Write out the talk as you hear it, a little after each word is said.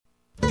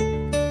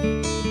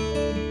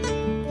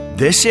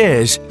This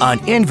is An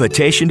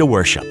Invitation to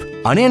Worship,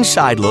 an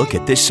inside look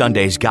at this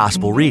Sunday's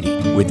Gospel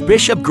reading with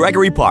Bishop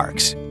Gregory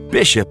Parks,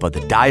 Bishop of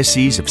the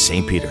Diocese of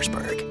St.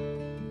 Petersburg.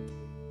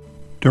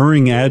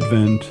 During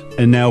Advent,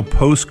 and now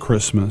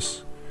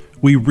post-Christmas,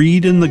 we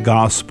read in the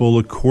Gospel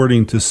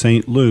according to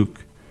St.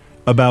 Luke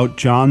about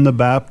John the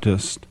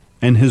Baptist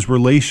and his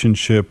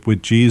relationship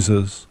with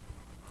Jesus.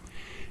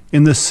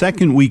 In the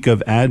second week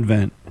of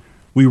Advent,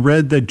 we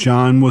read that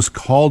John was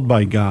called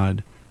by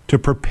God to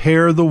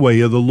prepare the way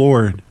of the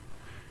Lord,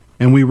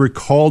 and we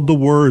recalled the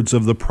words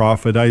of the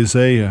prophet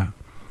Isaiah,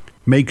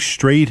 "Make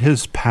straight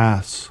his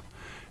paths,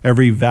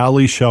 every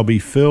valley shall be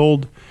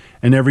filled,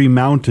 and every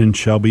mountain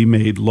shall be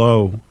made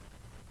low."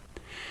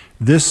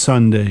 This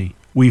Sunday,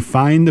 we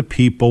find the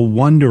people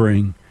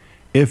wondering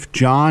if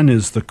John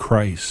is the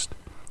Christ,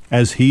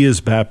 as he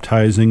is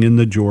baptizing in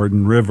the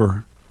Jordan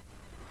River.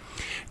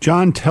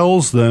 John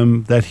tells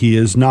them that he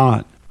is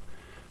not,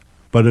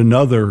 but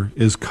another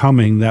is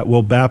coming that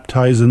will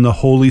baptize in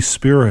the Holy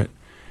Spirit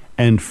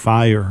and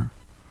fire.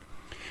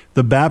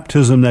 The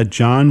baptism that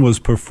John was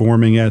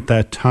performing at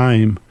that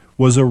time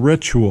was a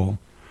ritual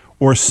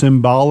or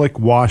symbolic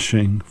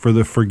washing for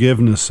the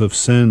forgiveness of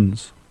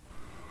sins.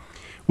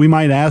 We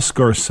might ask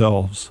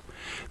ourselves,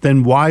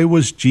 then why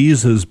was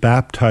Jesus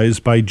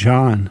baptized by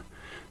John,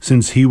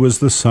 since he was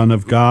the Son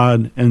of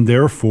God and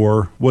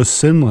therefore was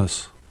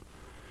sinless?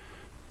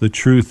 The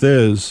truth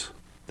is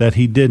that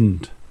he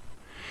didn't.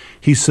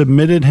 He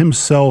submitted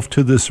himself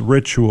to this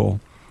ritual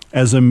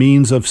as a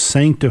means of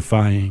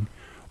sanctifying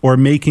or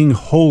making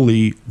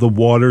holy the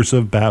waters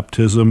of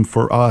baptism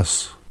for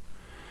us.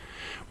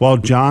 While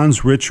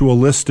John's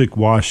ritualistic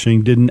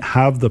washing didn't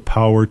have the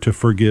power to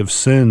forgive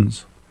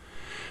sins,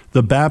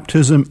 the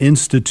baptism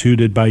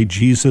instituted by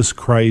Jesus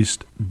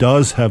Christ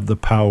does have the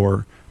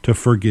power to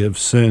forgive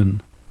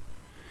sin.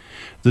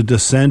 The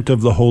descent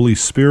of the Holy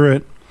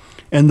Spirit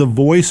and the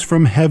voice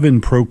from heaven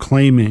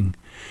proclaiming,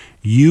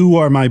 "You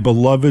are my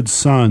beloved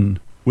Son,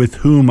 with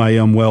whom I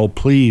am well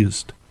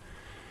pleased,"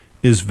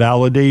 is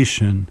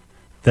validation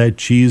that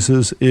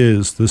Jesus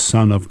is the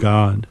Son of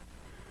God.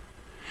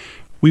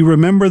 We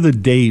remember the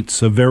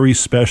dates of very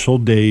special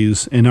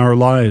days in our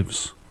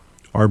lives,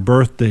 our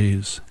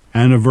birthdays,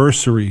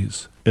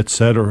 anniversaries,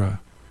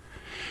 etc.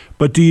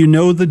 But do you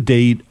know the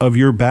date of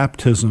your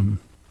baptism?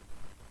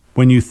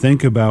 When you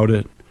think about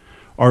it,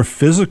 our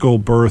physical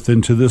birth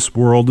into this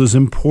world is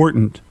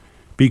important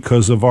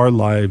because of our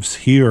lives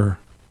here.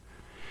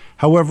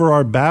 However,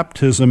 our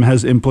baptism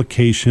has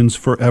implications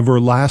for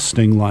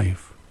everlasting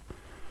life.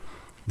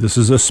 This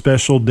is a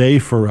special day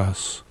for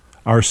us,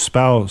 our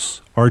spouse,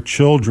 our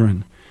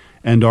children,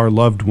 and our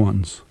loved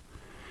ones.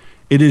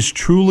 It is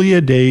truly a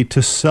day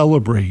to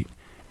celebrate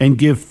and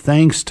give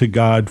thanks to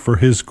God for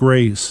his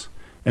grace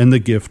and the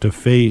gift of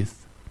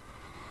faith.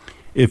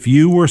 If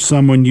you or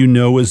someone you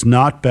know is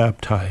not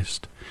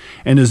baptized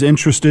and is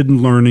interested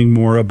in learning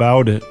more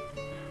about it,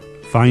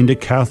 find a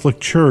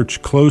Catholic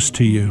church close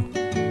to you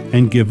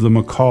and give them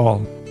a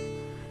call.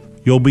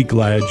 You'll be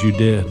glad you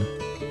did.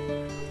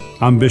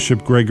 I'm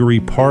Bishop Gregory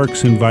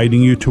Parks,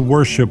 inviting you to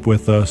worship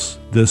with us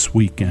this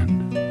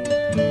weekend.